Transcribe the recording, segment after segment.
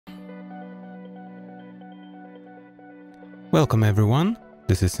Welcome everyone,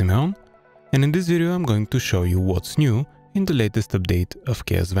 this is Simeon, and in this video I'm going to show you what's new in the latest update of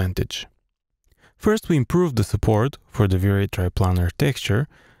Chaos Vantage. First, we improved the support for the V-Ray Triplanar texture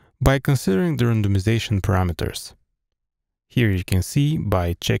by considering the randomization parameters. Here you can see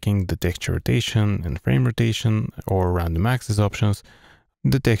by checking the texture rotation and frame rotation or random axis options,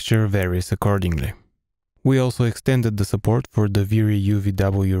 the texture varies accordingly. We also extended the support for the V-Ray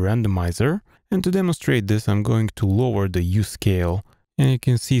UVWRandomizer, and to demonstrate this I'm going to lower the U scale and you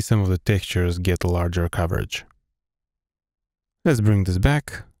can see some of the textures get a larger coverage. Let's bring this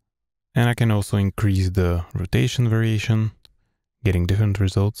back, and I can also increase the rotation variation, getting different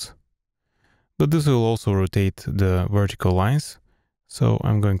results. But this will also rotate the vertical lines, so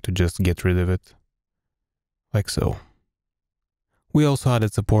I'm going to just get rid of it, like so. We also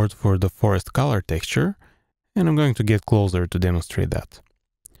added support for the forest color texture, and I'm going to get closer to demonstrate that.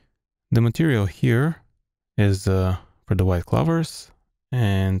 The material here is for the white clovers,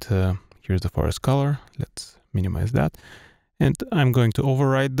 and here's the forest color. Let's minimize that. And I'm going to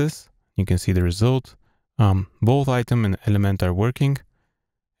override this. You can see the result. Both item and element are working.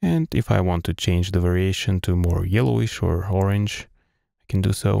 And if I want to change the variation to more yellowish or orange, I can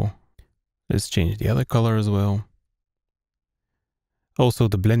do so. Let's change the other color as well. Also,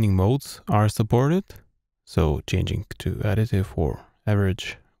 the blending modes are supported. So changing to additive or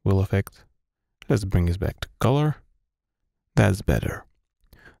average will affect. Let's bring this back to color. That's better.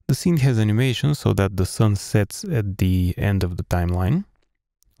 The scene has animation so that the sun sets at the end of the timeline,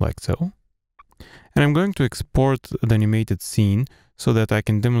 like so. And I'm going to export the animated scene so that I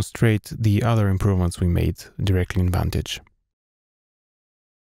can demonstrate the other improvements we made directly in Vantage.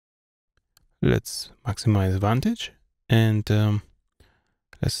 Let's maximize Vantage and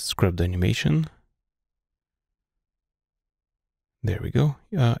let's scrub the animation. There we go.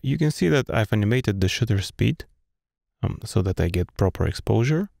 You can see that I've animated the shutter speed so that I get proper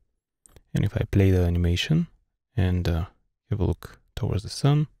exposure. And if I play the animation and have a look towards the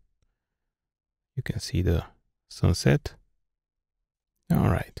sun, you can see the sunset. All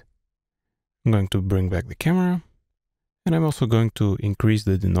right. I'm going to bring back the camera, and I'm also going to increase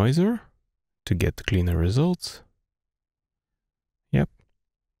the denoiser to get cleaner results. Yep.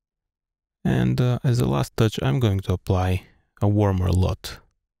 And as a last touch, I'm going to apply a warmer LUT.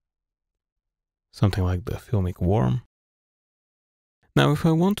 Something like the filmic warm. Now, if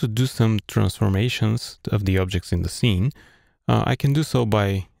I want to do some transformations of the objects in the scene, I can do so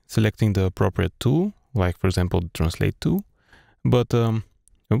by selecting the appropriate tool, like for example, the translate tool. But,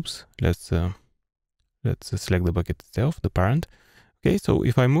 oops, let's select the bucket itself, the parent. Okay, so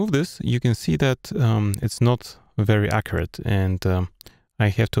if I move this, you can see that it's not very accurate and I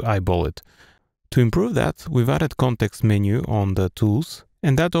have to eyeball it. To improve that, we've added context menu on the tools,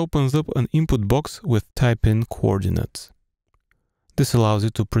 and that opens up an input box with type-in coordinates. This allows you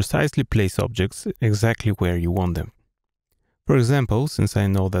to precisely place objects exactly where you want them. For example, since I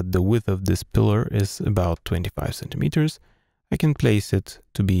know that the width of this pillar is about 25 centimeters, I can place it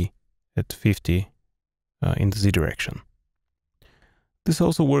to be at 50 in the Z direction. This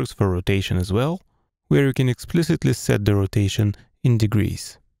also works for rotation as well, where you can explicitly set the rotation in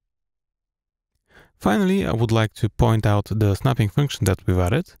degrees. Finally, I would like to point out the snapping function that we've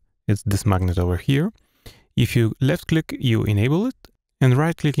added. It's this magnet over here. If you left click, you enable it, and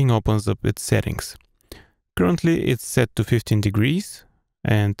right clicking opens up its settings. Currently it's set to 15 degrees,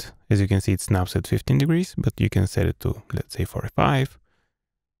 and as you can see it snaps at 15 degrees, but you can set it to, let's say, 45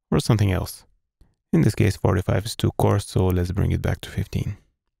 or something else. In this case 45 is too coarse, so let's bring it back to 15.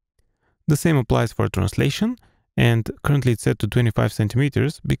 The same applies for translation, and currently it's set to 25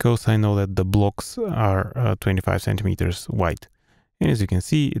 centimeters because I know that the blocks are 25 centimeters wide. And as you can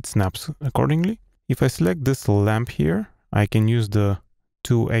see, it snaps accordingly. If I select this lamp here, I can use the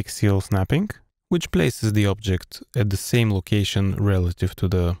 2-axial snapping, which places the object at the same location relative to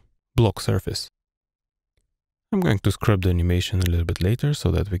the block surface. I'm going to scrub the animation a little bit later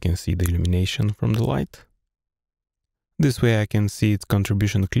so that we can see the illumination from the light. This way I can see its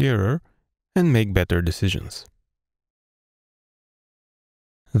contribution clearer and make better decisions.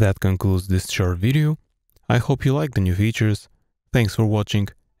 That concludes this short video. I hope you like the new features. Thanks for watching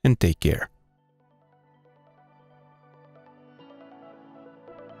and take care.